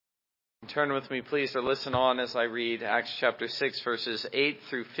Turn with me, please, or listen on as I read Acts chapter 6, verses 8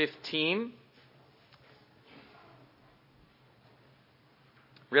 through 15.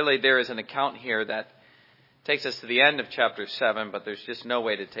 Really, there is an account here that takes us to the end of chapter 7, but there's just no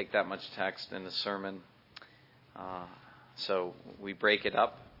way to take that much text in the sermon. So we break it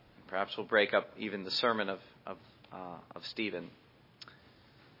up. Perhaps we'll break up even the sermon of Stephen.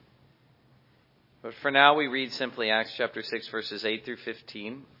 But for now, we read simply Acts chapter 6, verses 8 through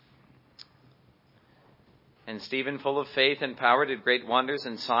 15. And Stephen, full of faith and power, did great wonders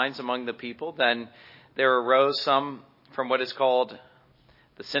and signs among the people. Then there arose some from what is called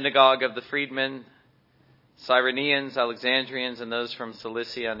the synagogue of the freedmen, Cyrenians, Alexandrians, and those from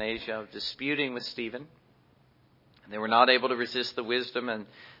Cilicia and Asia, disputing with Stephen. And they were not able to resist the wisdom and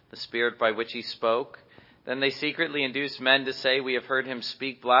the spirit by which he spoke. Then they secretly induced men to say, "We have heard him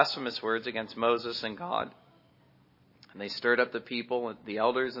speak blasphemous words against Moses and God." And they stirred up the people, the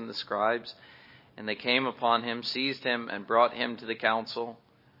elders and the scribes, and they came upon him, seized him, and brought him to the council.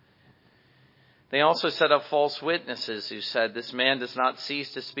 They also set up false witnesses who said, "This man does not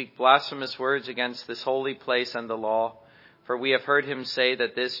cease to speak blasphemous words against this holy place and the law. For we have heard him say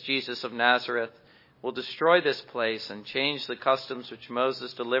that this Jesus of Nazareth will destroy this place and change the customs which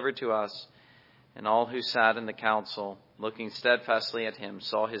Moses delivered to us." And all who sat in the council, looking steadfastly at him,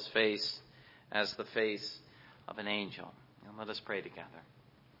 saw his face as the face of an angel. And let us pray together.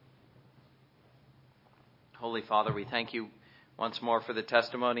 Holy Father, we thank you once more for the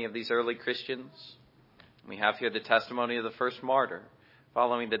testimony of these early Christians. We have here the testimony of the first martyr.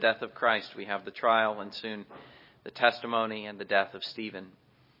 Following the death of Christ, we have the trial and soon the testimony and the death of Stephen.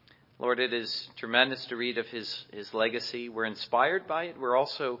 Lord, it is tremendous to read of his legacy. We're inspired by it. We're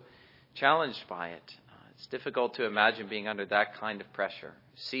also challenged by it. It's difficult to imagine being under that kind of pressure,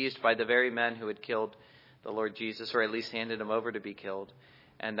 seized by the very men who had killed the Lord Jesus, or at least handed him over to be killed,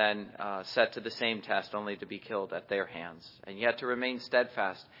 and then set to the same test only to be killed at their hands, and yet to remain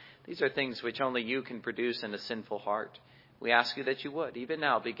steadfast. These are things which only you can produce in a sinful heart. We ask you that you would, even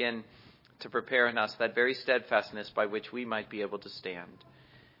now, begin to prepare in us that very steadfastness by which we might be able to stand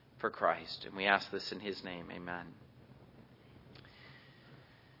for Christ. And we ask this in his name. Amen.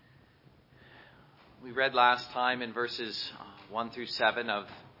 We read last time in verses 1 through 7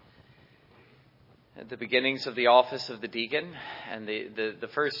 of the beginnings of the office of the deacon, and the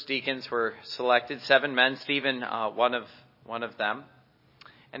first deacons were selected, 7 men, Stephen one of them.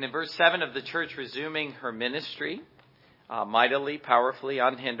 And in verse 7 of the church resuming her ministry, mightily, powerfully,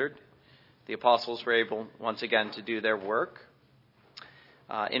 unhindered, the apostles were able once again to do their work.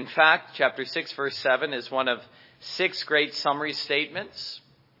 In fact, chapter 6, verse 7 is one of 6 great summary statements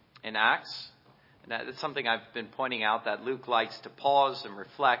in Acts. And that's something I've been pointing out, that Luke likes to pause and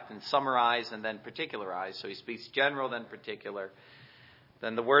reflect and summarize and then particularize. So he speaks general, then particular.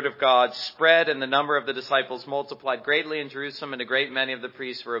 Then the word of God spread, and the number of the disciples multiplied greatly in Jerusalem, and a great many of the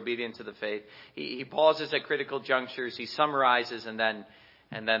priests were obedient to the faith. He pauses at critical junctures. He summarizes, and then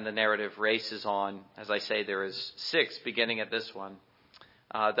the narrative races on. As I say, there is 6 beginning at this one.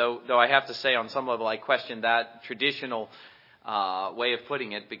 Though I have to say, on some level, I question that traditional way of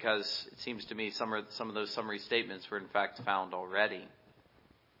putting it, because it seems to me some of those summary statements were in fact found already.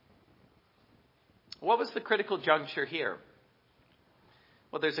 What was the critical juncture here?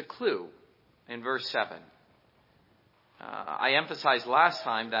 Well, there's a clue in verse 7. I emphasized last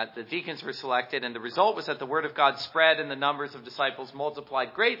time that the deacons were selected, and the result was that the word of God spread and the numbers of disciples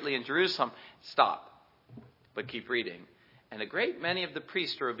multiplied greatly in Jerusalem. Stop, but keep reading. And a great many of the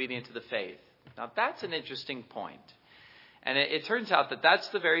priests were obedient to the faith. Now that's an interesting point. And it turns out that that's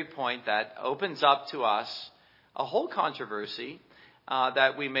the very point that opens up to us a whole controversy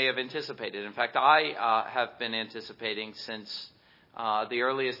that we may have anticipated. In fact, I have been anticipating since the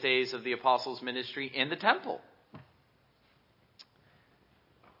earliest days of the apostles' ministry in the temple.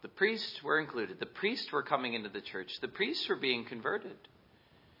 The priests were included. The priests were coming into the church. The priests were being converted.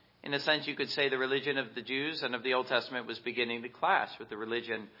 In a sense, you could say the religion of the Jews and of the Old Testament was beginning to clash with the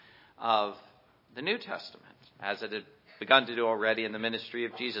religion of the New Testament, as it had begun to do already in the ministry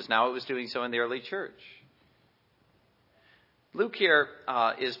of Jesus. Now it was doing so in the early church. Luke here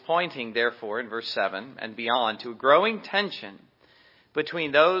is pointing, therefore, in verse 7 and beyond, to a growing tension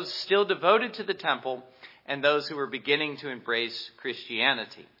between those still devoted to the temple and those who were beginning to embrace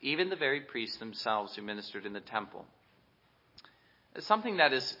Christianity, even the very priests themselves who ministered in the temple. It's something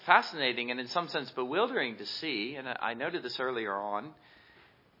that is fascinating and in some sense bewildering to see, and I noted this earlier on.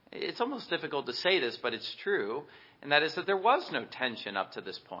 It's almost difficult to say this, but it's true. And that is that there was no tension up to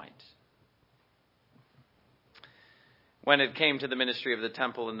this point. When it came to the ministry of the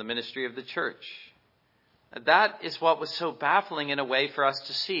temple and the ministry of the church, That is what was so baffling in a way for us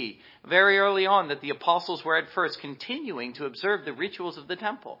to see very early on, that the apostles were at first continuing to observe the rituals of the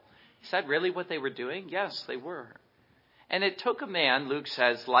temple. Is that really what they were doing? Yes, they were. And it took a man, Luke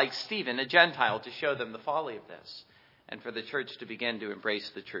says, like Stephen, a Gentile, to show them the folly of this and for the church to begin to embrace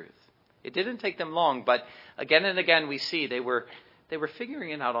the truth. It didn't take them long, but again and again we see they were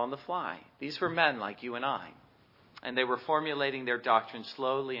figuring it out on the fly. These were men like you and I, and they were formulating their doctrine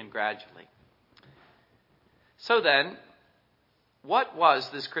slowly and gradually. So then, what was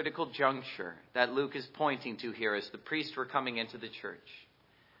this critical juncture that Luke is pointing to here as the priests were coming into the church?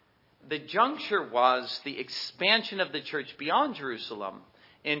 The juncture was the expansion of the church beyond Jerusalem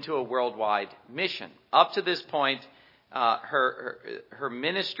into a worldwide mission. Up to this point, her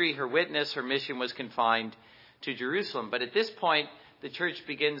ministry, her witness, her mission was confined to Jerusalem. But at this point, the church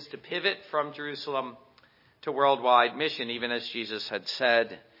begins to pivot from Jerusalem to worldwide mission, even as Jesus had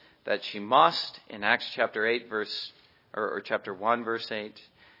said that she must in Acts chapter 8 or chapter 1 verse 8.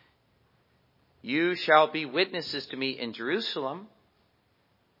 You shall be witnesses to me in Jerusalem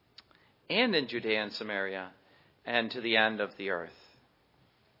and in Judea and Samaria and to the end of the earth.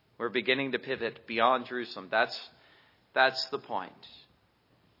 We're beginning to pivot beyond Jerusalem. That's the point.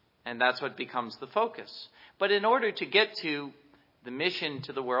 And that's what becomes the focus. But in order to get to the mission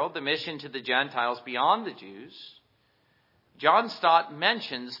to the world, the mission to the Gentiles beyond the Jews, John Stott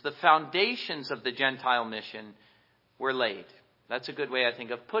mentions the foundations of the Gentile mission were laid. That's a good way, I think,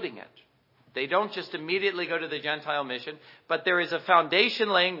 of putting it. They don't just immediately go to the Gentile mission, but there is a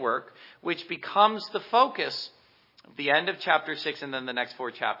foundation-laying work which becomes the focus of the end of chapter 6 and then the next 4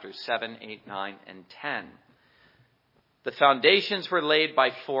 chapters, 7, 8, 9, and 10. The foundations were laid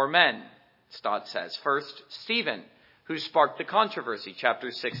by 4 men, Stott says. First, Stephen, who sparked the controversy,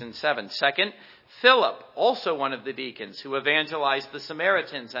 chapters 6 and 7. Second, Philip, also one of the deacons, who evangelized the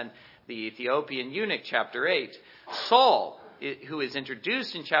Samaritans and the Ethiopian eunuch, chapter 8. Saul, who is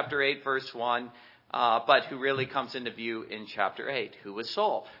introduced in chapter 8, verse 1, but who really comes into view in chapter 8. Who was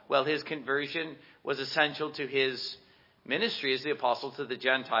Saul? Well, his conversion was essential to his ministry as the apostle to the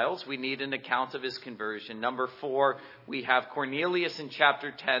Gentiles. We need an account of his conversion. Number 4, we have Cornelius in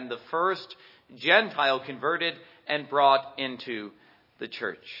chapter 10, the first Gentile converted and brought into the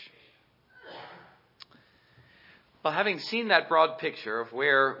church. Well, having seen that broad picture of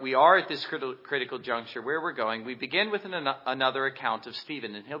where we are at this critical juncture, where we're going, we begin with another account of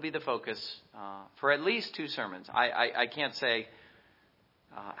Stephen, and he'll be the focus for at least 2 sermons. I can't say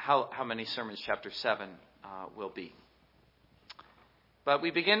how many sermons chapter 7 will be. But we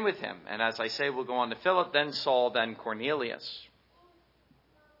begin with him, and as I say, we'll go on to Philip, then Saul, then Cornelius.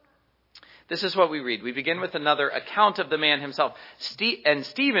 This is what we read. We begin with another account of the man himself. And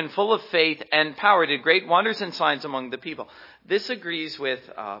Stephen, full of faith and power, did great wonders and signs among the people. This agrees with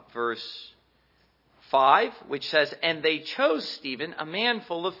verse 5, which says, and they chose Stephen, a man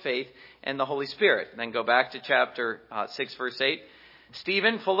full of faith and the Holy Spirit. And then go back to chapter 6, verse 8.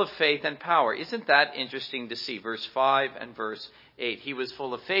 Stephen, full of faith and power. Isn't that interesting to see? Verse 5 and verse 8. He was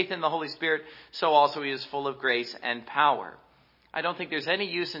full of faith in the Holy Spirit, so also he is full of grace and power. I don't think there's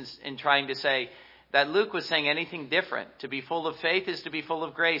any use in trying to say that Luke was saying anything different. To be full of faith is to be full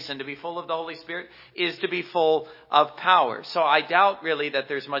of grace, and to be full of the Holy Spirit is to be full of power. So I doubt really that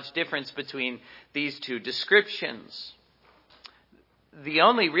there's much difference between these 2 descriptions. The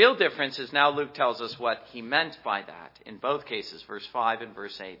only real difference is now Luke tells us what he meant by that in both cases, verse 5 and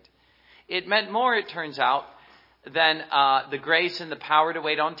verse 8. It meant more, it turns out, than the grace and the power to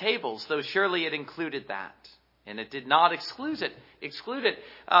wait on tables, though surely it included that. And it did not exclude it.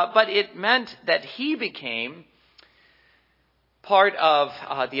 But it meant that he became part of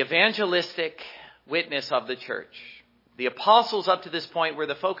the evangelistic witness of the church. The apostles up to this point were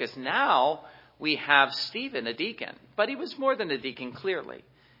the focus. Now we have Stephen, a deacon. But he was more than a deacon, clearly.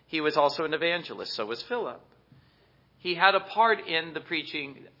 He was also an evangelist. So was Philip. He had a part in the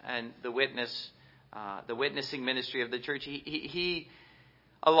preaching and the witnessing ministry of the church. He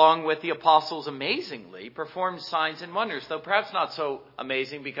along with the apostles, amazingly performed signs and wonders, though perhaps not so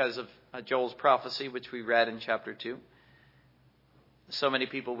amazing because of Joel's prophecy, which we read in chapter 2. So many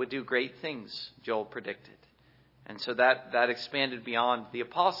people would do great things, Joel predicted. And so that expanded beyond the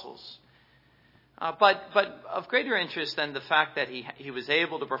apostles. But of greater interest than the fact that he was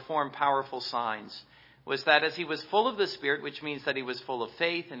able to perform powerful signs was that as he was full of the Spirit, which means that he was full of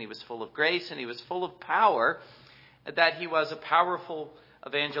faith and he was full of grace and he was full of power, that he was a powerful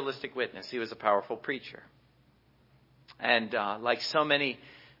evangelistic witness. He was a powerful preacher. And like so many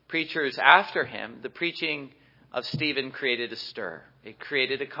preachers after him, the preaching of Stephen created a stir. It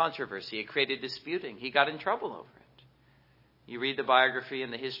created a controversy. It created disputing. He got in trouble over it. You read the biography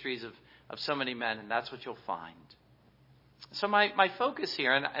and the histories of of so many men, and that's what you'll find. So my focus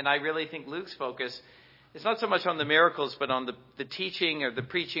here, and I really think Luke's focus, is not so much on the miracles, but on the teaching or the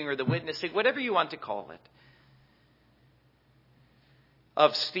preaching or the witnessing, whatever you want to call it,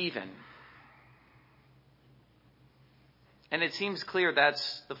 of Stephen. And it seems clear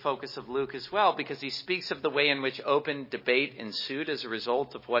that's the focus of Luke as well, because he speaks of the way in which open debate ensued as a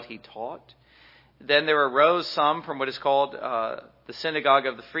result of what he taught. Then there arose some from what is called the synagogue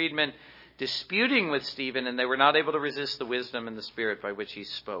of the freedmen, disputing with Stephen, and they were not able to resist the wisdom and the spirit by which he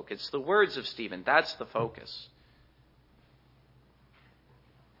spoke. It's the words of Stephen. That's the focus.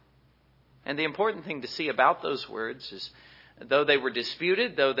 And the important thing to see about those words is, though they were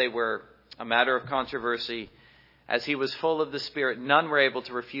disputed, though they were a matter of controversy, as he was full of the Spirit, none were able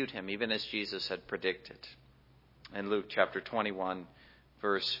to refute him, even as Jesus had predicted in Luke chapter 21,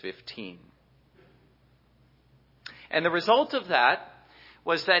 verse 15. And the result of that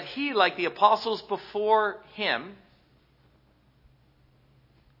was that he, like the apostles before him,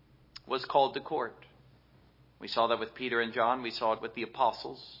 was called to court. We saw that with Peter and John. We saw it with the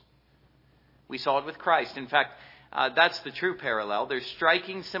apostles. We saw it with Christ. In fact, that's the true parallel. There's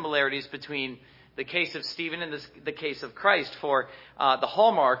striking similarities between the case of Stephen and the case of Christ, for the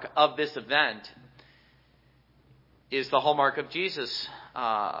hallmark of this event is the hallmark of Jesus'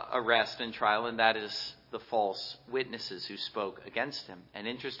 arrest and trial, and that is the false witnesses who spoke against him. And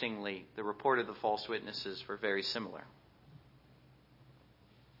interestingly, the report of the false witnesses were very similar.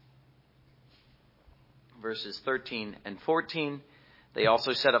 Verses 13 and 14. They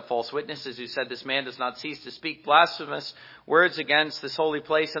also set up false witnesses who said, "This man does not cease to speak blasphemous words against this holy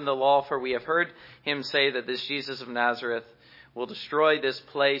place and the law, for we have heard him say that this Jesus of Nazareth will destroy this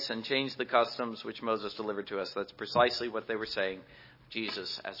place and change the customs which Moses delivered to us." That's precisely what they were saying,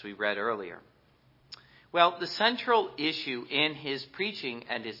 Jesus, as we read earlier. Well, the central issue in his preaching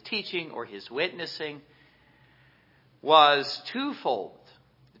and his teaching or his witnessing was twofold.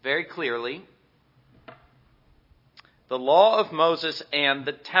 Very clearly, the law of Moses and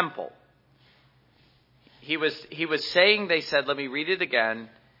the temple. He was saying, they said, let me read it again.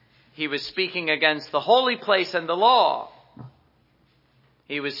 He was speaking against the holy place and the law.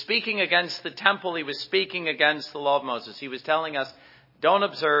 He was speaking against the temple. He was speaking against the law of Moses. He was telling us, don't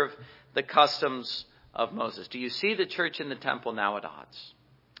observe the customs of Moses. Do you see the church and the temple now at odds?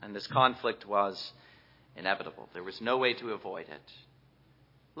 And this conflict was inevitable. There was no way to avoid it.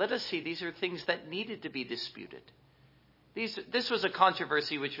 Let us see, these are things that needed to be disputed. This was a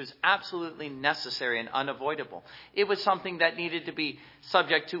controversy which was absolutely necessary and unavoidable. It was something that needed to be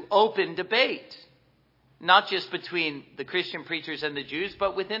subject to open debate, not just between the Christian preachers and the Jews,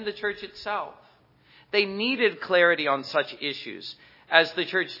 but within the church itself. They needed clarity on such issues, as the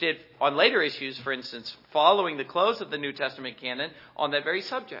church did on later issues, for instance, following the close of the New Testament canon on that very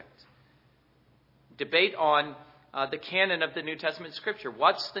subject. Debate on the canon of the New Testament scripture.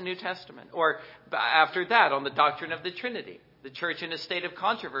 What's the New Testament? Or after that, on the doctrine of the Trinity. The church in a state of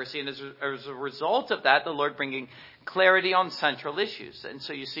controversy. And as a result of that, the Lord bringing clarity on central issues. And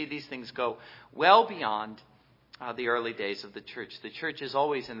so you see these things go well beyond the early days of the church. The church is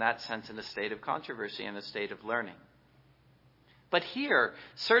always, in that sense, in a state of controversy and a state of learning. But here,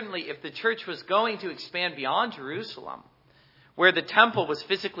 certainly if the church was going to expand beyond Jerusalem, where the temple was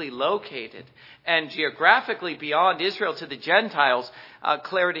physically located, and geographically beyond Israel to the Gentiles,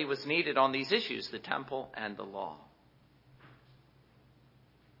 clarity was needed on these issues, the temple and the law.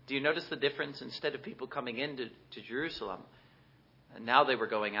 Do you notice the difference? Instead of people coming into Jerusalem, and now they were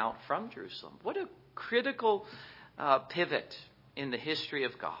going out from Jerusalem. What a critical pivot in the history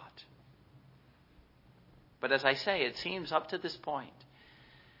of God. But as I say, it seems up to this point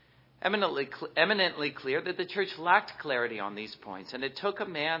eminently clear that the church lacked clarity on these points, and it took a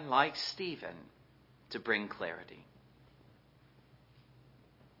man like Stephen to bring clarity.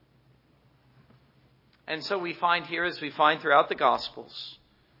 And so we find here, as we find throughout the Gospels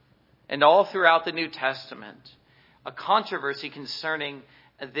and all throughout the New Testament, a controversy concerning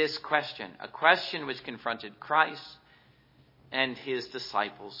this question, a question which confronted Christ and his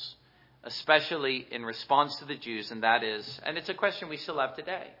disciples, especially in response to the Jews, and that is, and it's a question we still have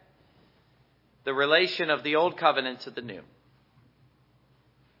today, the relation of the old covenant to the new.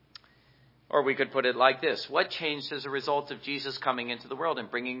 Or we could put it like this: what changed as a result of Jesus coming into the world and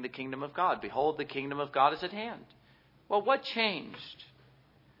bringing the kingdom of God? Behold, the kingdom of God is at hand. Well, what changed?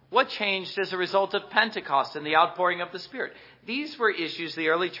 What changed as a result of Pentecost and the outpouring of the Spirit? These were issues the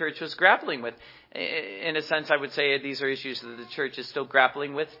early church was grappling with. In a sense, I would say these are issues that the church is still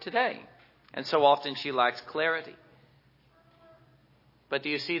grappling with today. And so often she lacks clarity. But do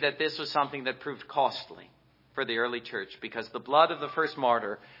you see that this was something that proved costly? for the early church because the blood of the first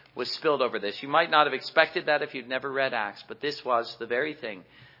martyr was spilled over this. You might not have expected that if you'd never read Acts, but this was the very thing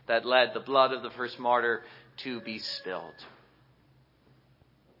that led the blood of the first martyr to be spilled.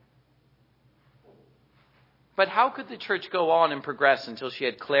 But how could the church go on and progress until she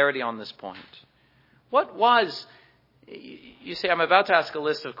had clarity on this point? What was, you say, I'm about to ask a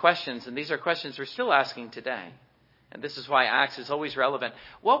list of questions, and these are questions we're still asking today. And this is why Acts is always relevant.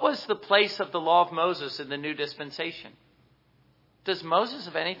 What was the place of the law of Moses in the new dispensation? Does Moses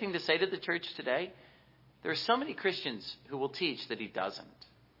have anything to say to the church today? There are so many Christians who will teach that he doesn't.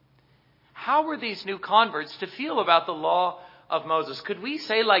 How were these new converts to feel about the law of Moses? Could we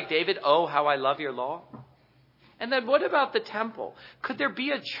say like David, oh, how I love your law? And then what about the temple? Could there be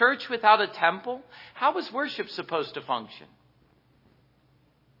a church without a temple? How was worship supposed to function?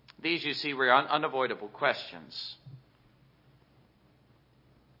 These, you see, were unavoidable questions.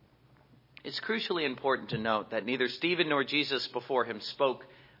 It's crucially important to note that neither Stephen nor Jesus before him spoke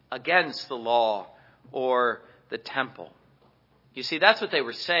against the law or the temple. You see, that's what they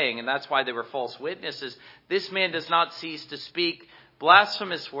were saying, and that's why they were false witnesses. This man does not cease to speak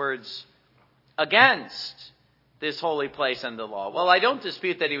blasphemous words against this holy place and the law. Well, I don't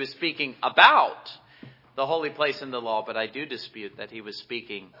dispute that he was speaking about the holy place and the law, but I do dispute that he was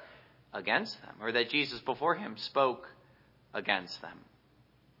speaking against them, or that Jesus before him spoke against them.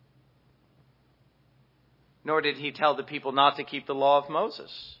 Nor did he tell the people not to keep the law of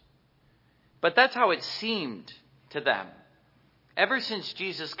Moses. But that's how it seemed to them. Ever since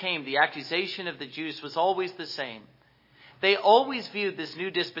Jesus came, the accusation of the Jews was always the same. They always viewed this new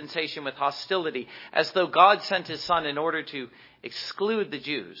dispensation with hostility, as though God sent his Son in order to exclude the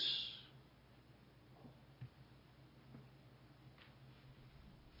Jews.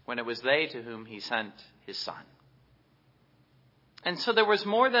 When it was they to whom he sent his Son. And so there was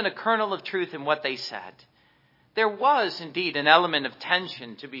more than a kernel of truth in what they said. There was indeed an element of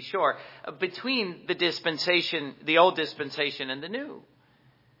tension, to be sure, between the dispensation, the old dispensation and the new.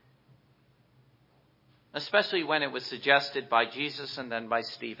 Especially when it was suggested by Jesus and then by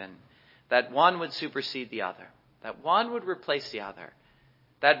Stephen that one would supersede the other, that one would replace the other,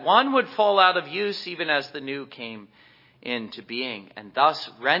 that one would fall out of use even as the new came into being, and thus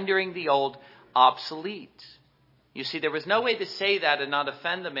rendering the old obsolete. You see, there was no way to say that and not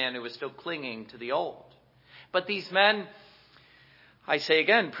offend the man who was still clinging to the old. But these men, I say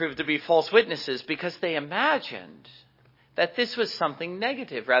again, proved to be false witnesses because they imagined that this was something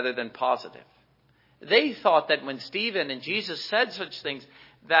negative rather than positive. They thought that when Stephen and Jesus said such things,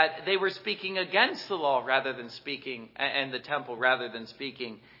 that they were speaking against the law rather than speaking, and the temple rather than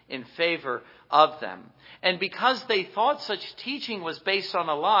speaking in favor of them. And because they thought such teaching was based on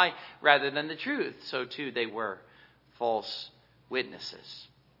a lie rather than the truth, so too they were false witnesses.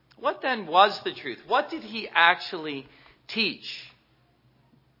 What then was the truth? What did he actually teach,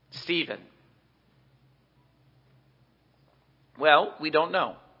 Stephen? Well, we don't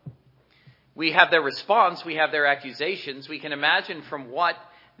know. We have their response. We have their accusations. We can imagine from what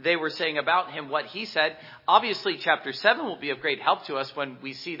they were saying about him what he said. Obviously, chapter 7 will be of great help to us when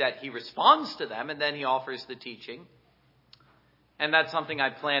we see that he responds to them and then he offers the teaching. And that's something I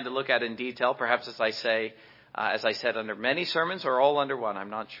plan to look at in detail, perhaps as I said, under many sermons or all under one, I'm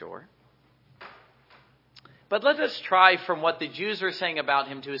not sure. But let us try from what the Jews were saying about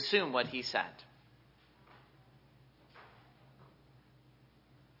him to assume what he said.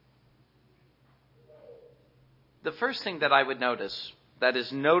 The first thing that I would notice that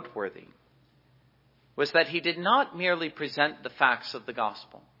is noteworthy was that he did not merely present the facts of the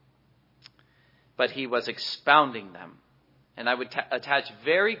gospel, but he was expounding them. And I would attach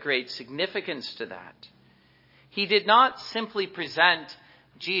very great significance to that. He did not simply present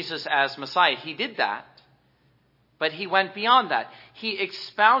Jesus as Messiah. He did that, but he went beyond that. He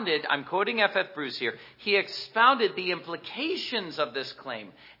expounded, I'm quoting F.F. Bruce here, he expounded the implications of this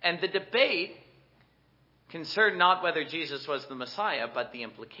claim. And the debate concerned not whether Jesus was the Messiah, but the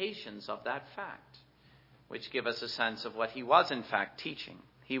implications of that fact, which give us a sense of what he was in fact teaching.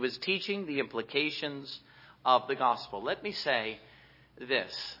 He was teaching the implications of the gospel. Let me say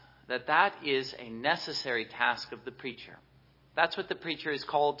this, that is a necessary task of the preacher. That's what the preacher is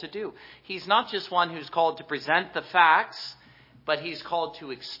called to do. He's not just one who's called to present the facts, but he's called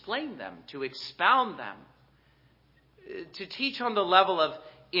to explain them, to expound them, to teach on the level of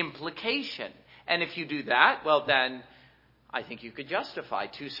implication. And if you do that, well then, I think you could justify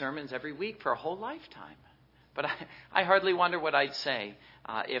 2 sermons every week for a whole lifetime. But I hardly wonder what I'd say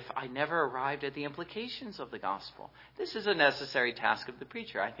if I never arrived at the implications of the gospel. This is a necessary task of the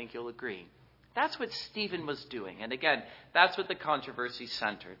preacher. I think you'll agree. That's what Stephen was doing. And again, that's what the controversy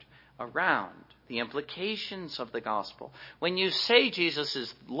centered around the implications of the gospel. When you say Jesus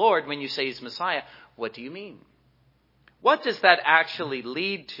is Lord, when you say he's Messiah, what do you mean? What does that actually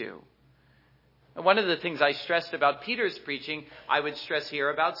lead to? And one of the things I stressed about Peter's preaching, I would stress here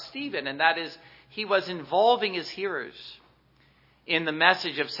about Stephen, and that is he was involving his hearers in the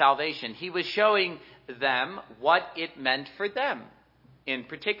message of salvation. He was showing them what it meant for them in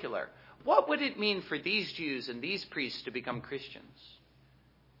particular. What would it mean for these Jews and these priests to become Christians?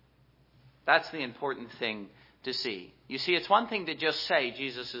 That's the important thing to see. You see, it's one thing to just say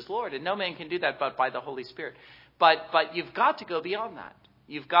Jesus is Lord, and no man can do that but by the Holy Spirit. But you've got to go beyond that.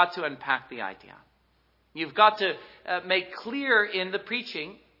 You've got to unpack the idea. You've got to make clear in the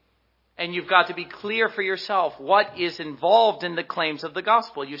preaching, and you've got to be clear for yourself what is involved in the claims of the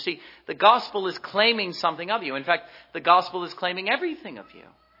gospel. You see, the gospel is claiming something of you. In fact, the gospel is claiming everything of you.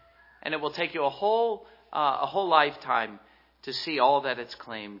 And it will take you a whole lifetime to see all that it's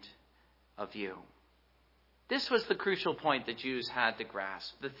claimed of you. This was the crucial point the Jews had to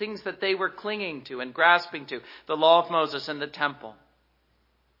grasp. The things that they were clinging to and grasping to, the law of Moses and the temple.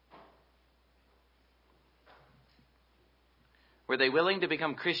 Were they willing to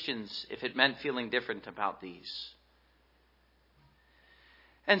become Christians if it meant feeling different about these?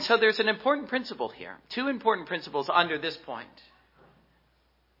 And so there's an important principle here. Two important principles under this point.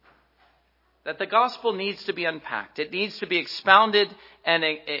 That the gospel needs to be unpacked. It needs to be expounded and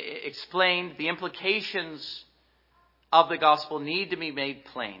explained. The implications of the gospel need to be made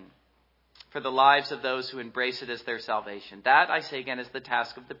plain for the lives of those who embrace it as their salvation. That, I say again, is the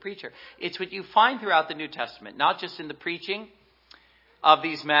task of the preacher. It's what you find throughout the New Testament, not just in the preaching of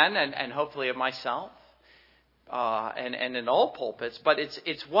these men and hopefully of myself and in all pulpits, but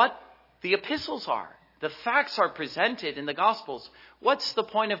it's what the epistles are. The facts are presented in the Gospels. What's the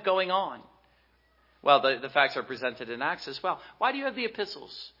point of going on? Well, the facts are presented in Acts as well. Why do you have the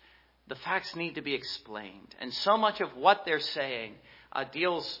epistles? The facts need to be explained. And so much of what they're saying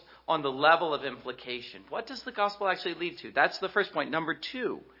deals on the level of implication. What does the gospel actually lead to? That's the first point. Number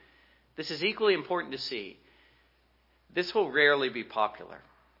two, this is equally important to see. This will rarely be popular.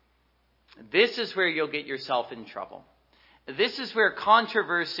 This is where you'll get yourself in trouble. This is where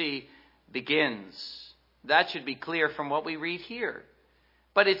controversy begins. That should be clear from what we read here.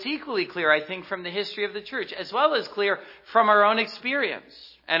 But it's equally clear, I think, from the history of the church, as well as clear from our own experience.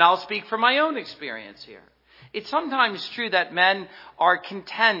 And I'll speak from my own experience here. It's sometimes true that men are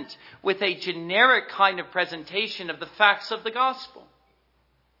content with a generic kind of presentation of the facts of the gospel.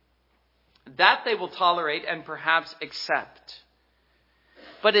 That they will tolerate and perhaps accept.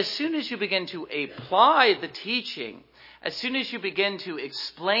 But as soon as you begin to apply the teaching, as soon as you begin to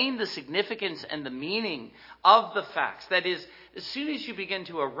explain the significance and the meaning of the facts, that is, as soon as you begin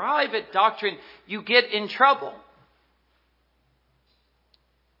to arrive at doctrine, you get in trouble.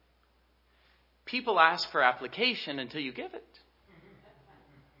 People ask for application until you give it.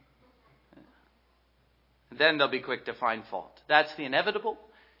 Then they'll be quick to find fault. That's the inevitable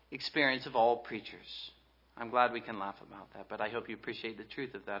experience of all preachers. I'm glad we can laugh about that, but I hope you appreciate the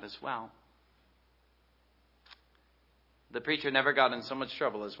truth of that as well. The preacher never got in so much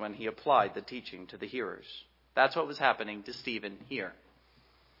trouble as when he applied the teaching to the hearers. That's what was happening to Stephen here.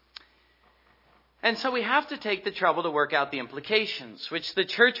 And so we have to take the trouble to work out the implications, which the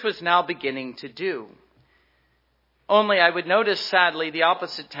church was now beginning to do. Only I would notice, sadly, the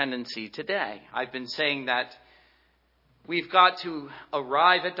opposite tendency today. I've been saying that we've got to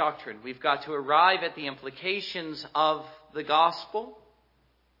arrive at doctrine. We've got to arrive at the implications of the gospel.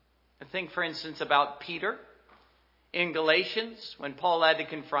 I think, for instance, about Peter in Galatians, when Paul had to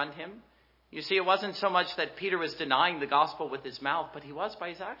confront him. You see, it wasn't so much that Peter was denying the gospel with his mouth, but he was by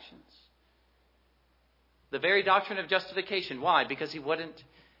his actions. The very doctrine of justification. Why? Because he wouldn't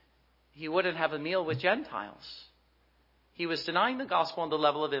have a meal with Gentiles. He was denying the gospel on the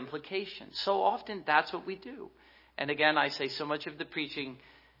level of implication. So often that's what we do. And again, I say so much of the preaching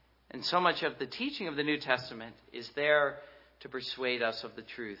and so much of the teaching of the New Testament is there to persuade us of the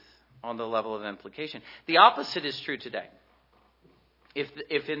truth on the level of implication. The opposite is true today.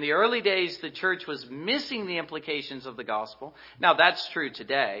 If in the early days the church was missing the implications of the gospel, now that's true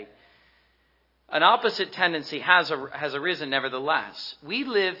today, an opposite tendency has arisen nevertheless. We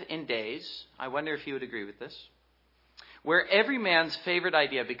live in days, I wonder if you would agree with this, where every man's favorite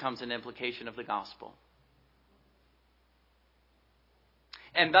idea becomes an implication of the gospel.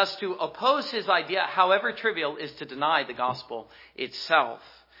 And thus to oppose his idea, however trivial, is to deny the gospel itself.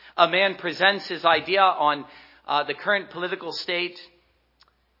 A man presents his idea on the current political state.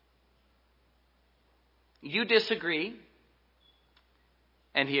 You disagree,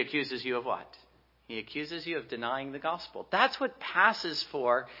 and he accuses you of what? He accuses you of denying the gospel. That's what passes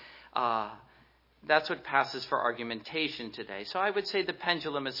for That's what passes for argumentation today. So I would say the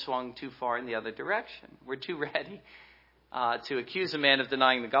pendulum has swung too far in the other direction. We're too ready to accuse a man of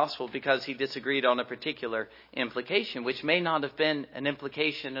denying the gospel because he disagreed on a particular implication, which may not have been an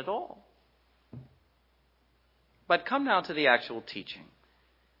implication at all. But come now to the actual teaching.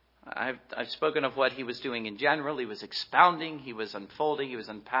 I've spoken of what he was doing in general. He was expounding, he was unfolding, he was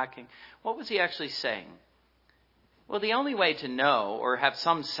unpacking. What was he actually saying? Well, the only way to know or have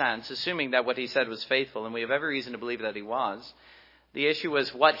some sense, assuming that what he said was faithful, and we have every reason to believe that he was, the issue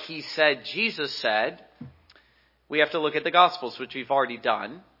was what he said Jesus said. We have to look at the Gospels, which we've already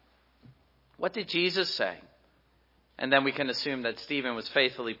done. What did Jesus say? And then we can assume that Stephen was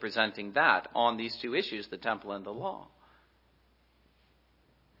faithfully presenting that on these two issues, the temple and the law.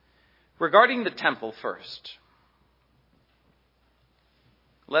 Regarding the temple first,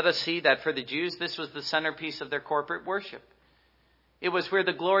 let us see that for the Jews, this was the centerpiece of their corporate worship. It was where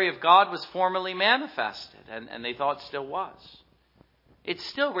the glory of God was formally manifested, and they thought still was. It's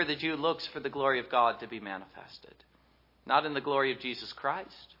still where the Jew looks for the glory of God to be manifested. Not in the glory of Jesus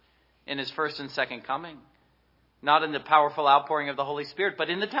Christ, in his first and second coming. Not in the powerful outpouring of the Holy Spirit, but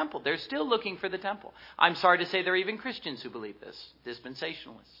in the temple. They're still looking for the temple. I'm sorry to say there are even Christians who believe this,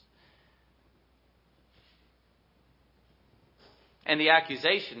 dispensationalists. And the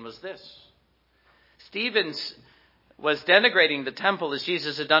accusation was this. Stephen was denigrating the temple as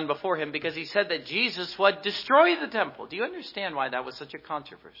Jesus had done before him because he said that Jesus would destroy the temple. Do you understand why that was such a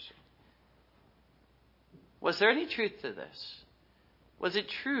controversy? Was there any truth to this? Was it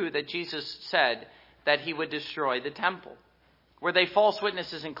true that Jesus said that he would destroy the temple? Were they false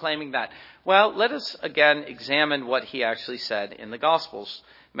witnesses in claiming that? Well, let us again examine what he actually said in the Gospels.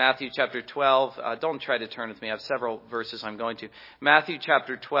 Matthew chapter 12, don't try to turn with me. I have several verses I'm going to. Matthew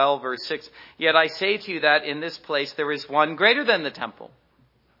chapter 12, verse 6. Yet I say to you that in this place there is one greater than the temple.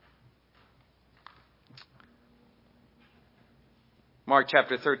 Mark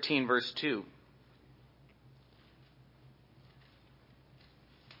chapter 13, verse 2.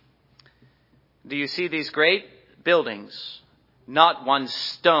 Do you see these great buildings? Not one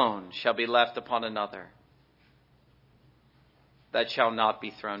stone shall be left upon another that shall not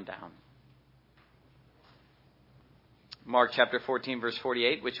be thrown down. Mark chapter 14, verse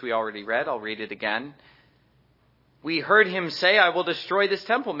 48, which we already read. I'll read it again. We heard him say, I will destroy this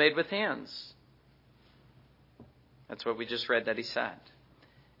temple made with hands. That's what we just read that he said.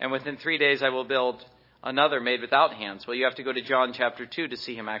 And within 3 days I will build another made without hands. Well, you have to go to John chapter 2 to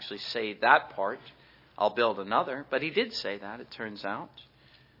see him actually say that part. I'll build another. But he did say that, it turns out.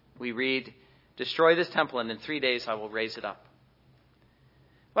 We read, destroy this temple and in 3 days I will raise it up.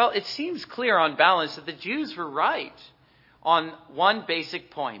 Well, it seems clear on balance that the Jews were right on one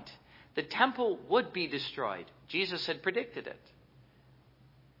basic point. The temple would be destroyed. Jesus had predicted it.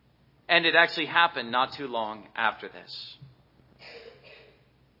 And it actually happened not too long after this.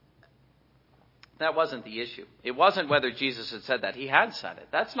 That wasn't the issue. It wasn't whether Jesus had said that. He had said it.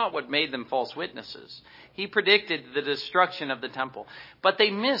 That's not what made them false witnesses. He predicted the destruction of the temple. But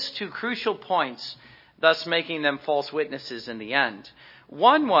they missed two crucial points, thus making them false witnesses in the end.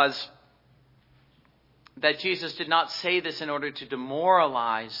 One was that Jesus did not say this in order to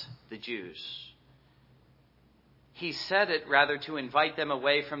demoralize the Jews. He said it rather to invite them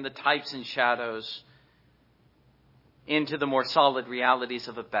away from the types and shadows into the more solid realities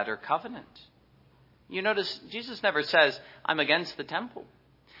of a better covenant. You notice Jesus never says, I'm against the temple.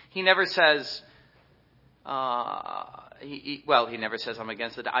 He never says, he never says I'm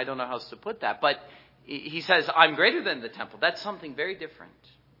against it. I don't know how else to put that. But he says, I'm greater than the temple. That's something very different.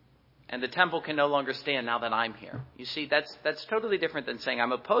 And the temple can no longer stand now that I'm here. You see, that's totally different than saying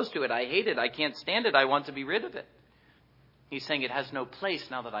I'm opposed to it. I hate it. I can't stand it. I want to be rid of it. He's saying it has no place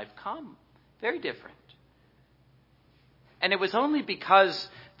now that I've come. Very different. And it was only because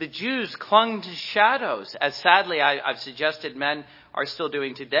the Jews clung to shadows, as sadly I've suggested men are still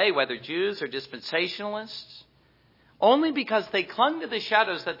doing today, whether Jews or dispensationalists, only because they clung to the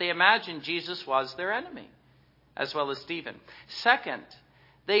shadows that they imagined Jesus was their enemy, as well as Stephen. Second,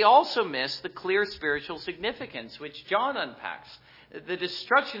 they also missed the clear spiritual significance, which John unpacks. The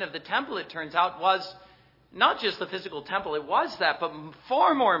destruction of the temple, it turns out, was not just the physical temple. It was that, but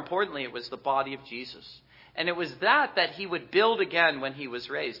far more importantly, it was the body of Jesus. And it was that he would build again when he was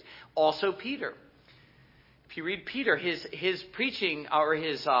raised. Also Peter. If you read Peter, his preaching or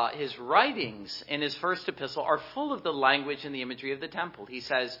his writings in his first epistle are full of the language and the imagery of the temple. He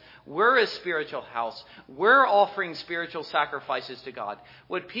says, we're a spiritual house. We're offering spiritual sacrifices to God.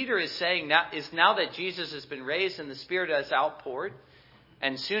 What Peter is saying now is now that Jesus has been raised and the Spirit has outpoured,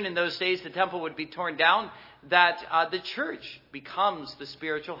 and soon in those days the temple would be torn down, that the church becomes the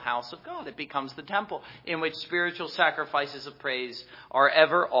spiritual house of God. It becomes the temple in which spiritual sacrifices of praise are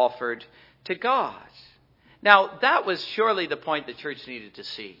ever offered to God. Now, that was surely the point the church needed to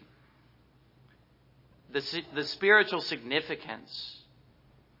see. The spiritual significance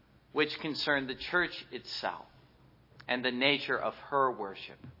which concerned the church itself and the nature of her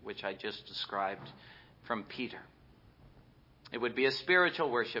worship, which I just described from Peter. It would be a spiritual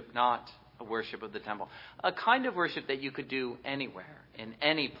worship, not a worship of the temple. A kind of worship that you could do anywhere, in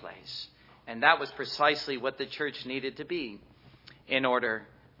any place. And that was precisely what the church needed to be in order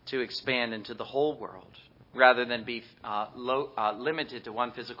to expand into the whole world, rather than be limited to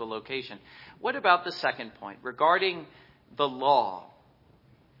one physical location. What about the second point, regarding the law?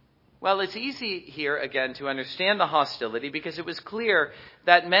 Well, it's easy here, again, to understand the hostility because it was clear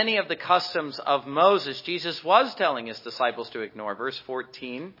that many of the customs of Moses, Jesus was telling his disciples to ignore. Verse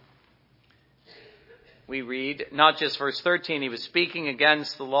 14, we read, not just verse 13, he was speaking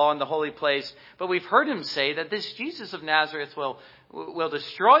against the law in the holy place, but we've heard him say that this Jesus of Nazareth will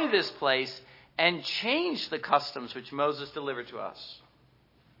destroy this place and change the customs which Moses delivered to us.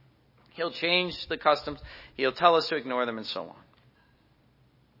 He'll change the customs, he'll tell us to ignore them, and so on.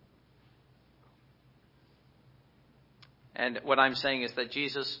 And what I'm saying is that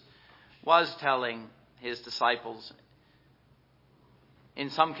Jesus was telling his disciples, in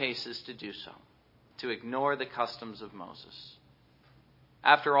some cases, to do so, to ignore the customs of Moses.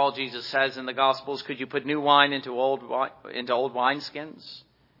 After all, Jesus says in the Gospels, could you put new wine into old wineskins?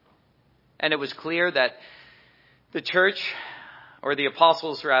 And it was clear that the church, or the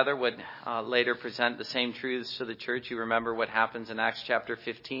apostles rather, would later present the same truths to the church. You remember what happens in Acts chapter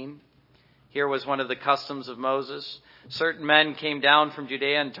 15. Here was one of the customs of Moses. Certain men came down from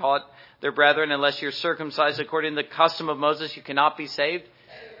Judea and taught their brethren, unless you're circumcised according to the custom of Moses, you cannot be saved.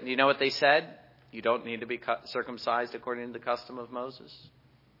 And you know what they said? You don't need to be circumcised according to the custom of Moses.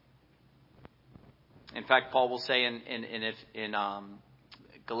 In fact, Paul will say in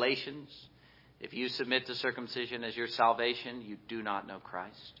Galatians, if you submit to circumcision as your salvation, you do not know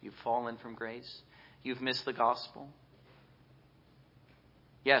Christ. You've fallen from grace. You've missed the gospel.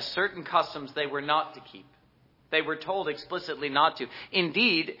 Yes, certain customs they were not to keep. They were told explicitly not to.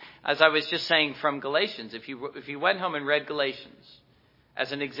 Indeed, as I was just saying from Galatians, if you went home and read Galatians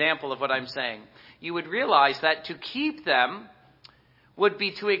as an example of what I'm saying, you would realize that to keep them would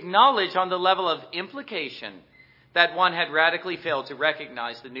be to acknowledge on the level of implication that one had radically failed to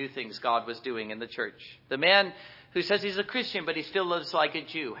recognize the new things God was doing in the church. The man who says he's a Christian but he still lives like a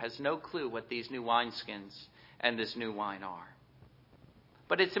Jew has no clue what these new wineskins and this new wine are.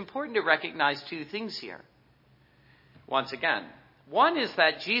 But it's important to recognize two things here. Once again, one is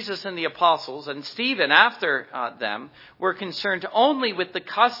that Jesus and the apostles and Stephen after them were concerned only with the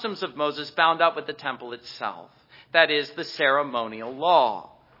customs of Moses bound up with the temple itself. That is, the ceremonial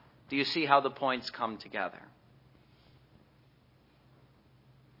law. Do you see how the points come together?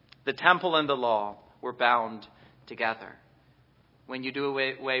 The temple and the law were bound together. When you do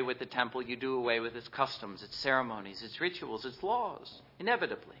away with the temple, you do away with its customs, its ceremonies, its rituals, its laws,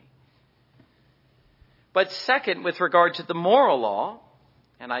 inevitably. But second, with regard to the moral law,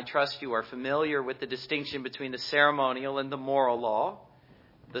 and I trust you are familiar with the distinction between the ceremonial and the moral law.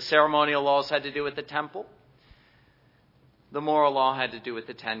 The ceremonial laws had to do with the temple. The moral law had to do with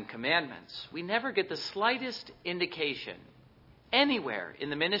the Ten Commandments. We never get the slightest indication anywhere in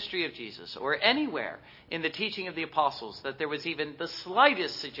the ministry of Jesus or anywhere in the teaching of the apostles that there was even the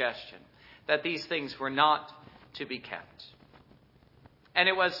slightest suggestion that these things were not to be kept. And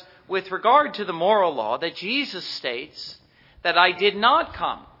it was with regard to the moral law that Jesus states that I did not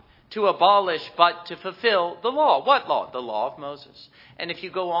come to abolish but to fulfill the law. What law? The law of Moses. And if you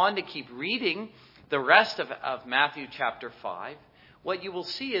go on to keep reading the rest of Matthew chapter 5, what you will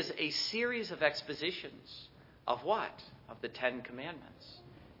see is a series of expositions of what? Of the Ten Commandments.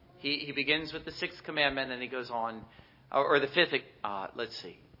 He begins with the sixth commandment and he goes on, or the fifth,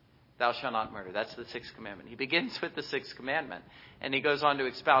 thou shalt not murder. That's the sixth commandment. He begins with the sixth commandment and he goes on to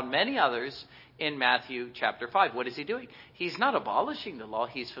expound many others in Matthew chapter 5. What is he doing? He's not abolishing the law,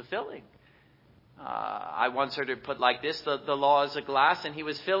 he's fulfilling. I once heard it put like this, the law is a glass and he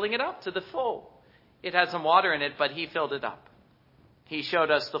was filling it up to the full. It had some water in it, but he filled it up. He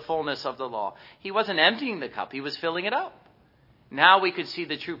showed us the fullness of the law. He wasn't emptying the cup, he was filling it up. Now we could see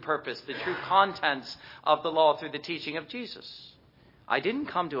the true purpose, the true contents of the law through the teaching of Jesus. I didn't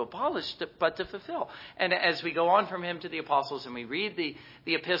come to abolish, but to fulfill. And as we go on from him to the apostles and we read the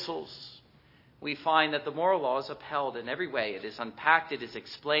epistles, we find that the moral law is upheld in every way. It is unpacked, it is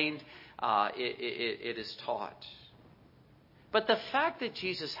explained, it is taught. But the fact that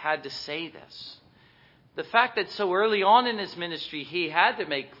Jesus had to say this, the fact that so early on in his ministry he had to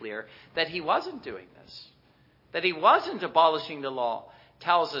make clear that he wasn't doing this, that he wasn't abolishing the law,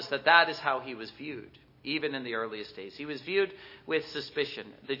 tells us that that is how he was viewed, even in the earliest days. He was viewed with suspicion.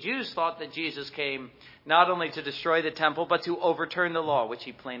 The Jews thought that Jesus came not only to destroy the temple, but to overturn the law, which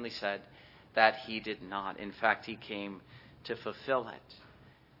he plainly said that he did not. In fact, he came to fulfill it.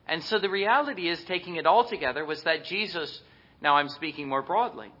 And so the reality is, taking it all together, was that Jesus, now I'm speaking more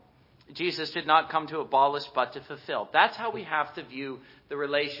broadly, Jesus did not come to abolish, but to fulfill. That's how we have to view the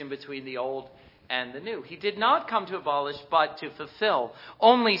relation between the old and the new. He did not come to abolish, but to fulfill.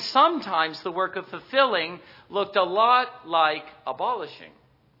 Only sometimes the work of fulfilling looked a lot like abolishing,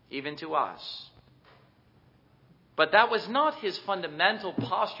 even to us. But that was not his fundamental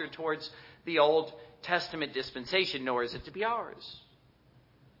posture towards the Old Testament dispensation, nor is it to be ours.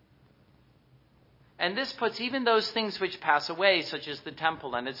 And this puts even those things which pass away, such as the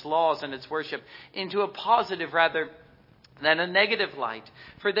temple and its laws and its worship, into a positive rather than a negative light.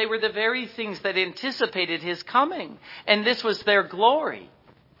 For they were the very things that anticipated his coming. And this was their glory.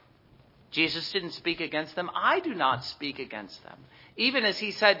 Jesus didn't speak against them. I do not speak against them. Even as he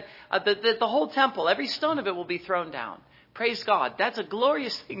said, the whole temple, every stone of it will be thrown down. Praise God. That's a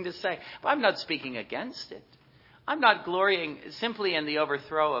glorious thing to say. But I'm not speaking against it. I'm not glorying simply in the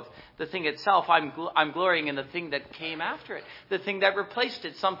overthrow of the thing itself. I'm glorying in the thing that came after it, the thing that replaced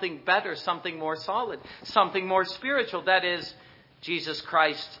it, something better, something more solid, something more spiritual. That is Jesus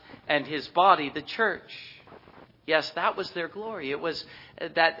Christ and his body, the church. Yes, that was their glory. It was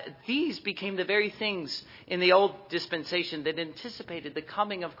that these became the very things in the old dispensation that anticipated the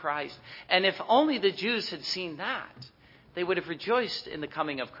coming of Christ. And if only the Jews had seen that, they would have rejoiced in the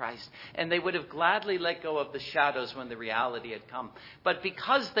coming of Christ, and they would have gladly let go of the shadows when the reality had come. But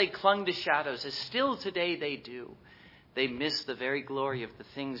because they clung to shadows, as still today they do, they missed the very glory of the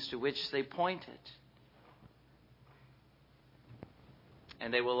things to which they pointed.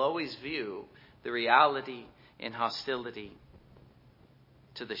 And they will always view the reality in hostility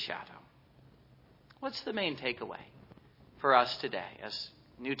to the shadow. What's the main takeaway for us today as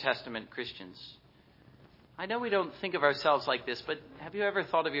New Testament Christians? I know we don't think of ourselves like this, but have you ever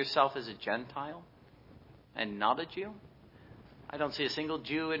thought of yourself as a Gentile and not a Jew? I don't see a single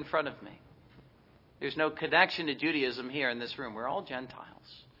Jew in front of me. There's no connection to Judaism here in this room. We're all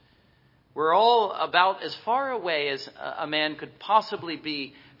Gentiles. We're all about as far away as a man could possibly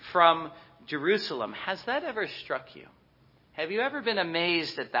be from Jerusalem. Has that ever struck you? Have you ever been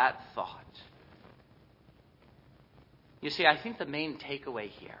amazed at that thought? You see, I think the main takeaway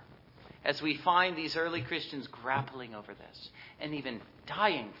here, as we find these early Christians grappling over this and even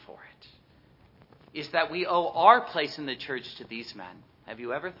dying for it, is that we owe our place in the church to these men. Have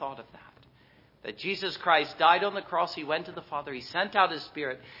you ever thought of that? That Jesus Christ died on the cross, he went to the Father, he sent out his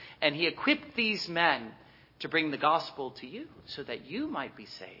Spirit, and he equipped these men to bring the gospel to you so that you might be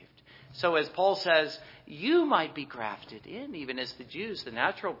saved. So as Paul says, you might be grafted in, even as the Jews, the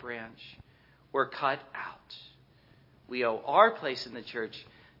natural branch, were cut out. We owe our place in the church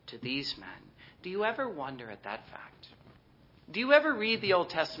to these men. Do you ever wonder at that fact? Do you ever read the Old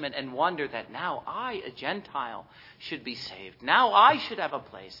Testament and wonder that now I, a Gentile, should be saved? Now I should have a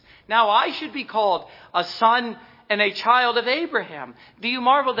place. Now I should be called a son and a child of Abraham. Do you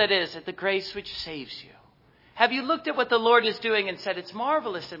marvel, that is, at the grace which saves you? Have you looked at what the Lord is doing and said, it's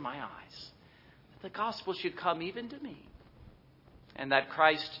marvelous in my eyes that the gospel should come even to me, and that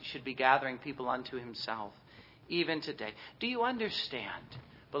Christ should be gathering people unto himself even today? Do you understand,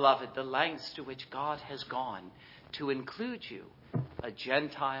 beloved, the lengths to which God has gone to include you, a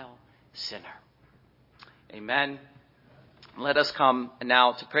Gentile sinner? Amen. Let us come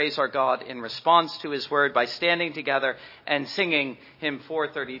now to praise our God in response to his word by standing together and singing hymn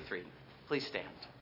 433. Please stand.